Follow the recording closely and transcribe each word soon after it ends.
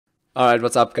Alright,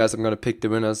 what's up guys? I'm gonna pick the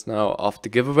winners now of the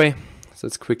giveaway. So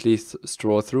let's quickly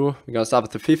stroll through. We're gonna start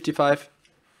with the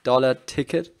 $55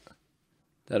 ticket.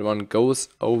 That one goes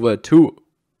over to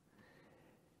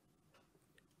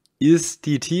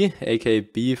ISDT, aka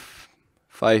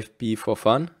B5B for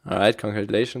fun. Alright,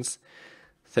 congratulations.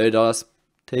 $30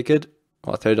 ticket,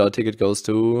 or $30 ticket goes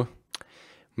to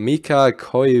Mika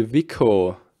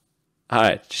Koivico.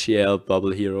 Alright, GL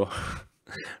Bubble Hero.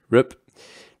 RIP.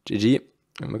 GG.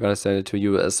 And we're gonna send it to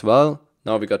you as well.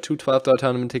 Now we got two $12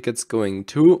 tournament tickets going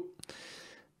to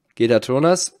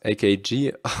Getatronas, aka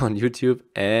G on YouTube,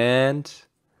 and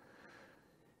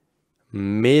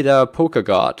Meda Poker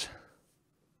God.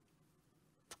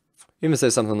 Even say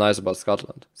something nice about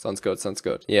Scotland. Sounds good, sounds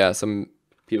good. Yeah, some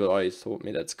people already told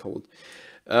me that's cold.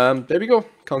 There we go.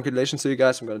 Congratulations to you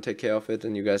guys. I'm gonna take care of it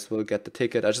and you guys will get the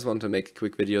ticket. I just wanted to make a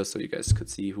quick video so you guys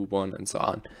could see who won and so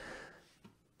on.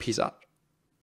 Peace out.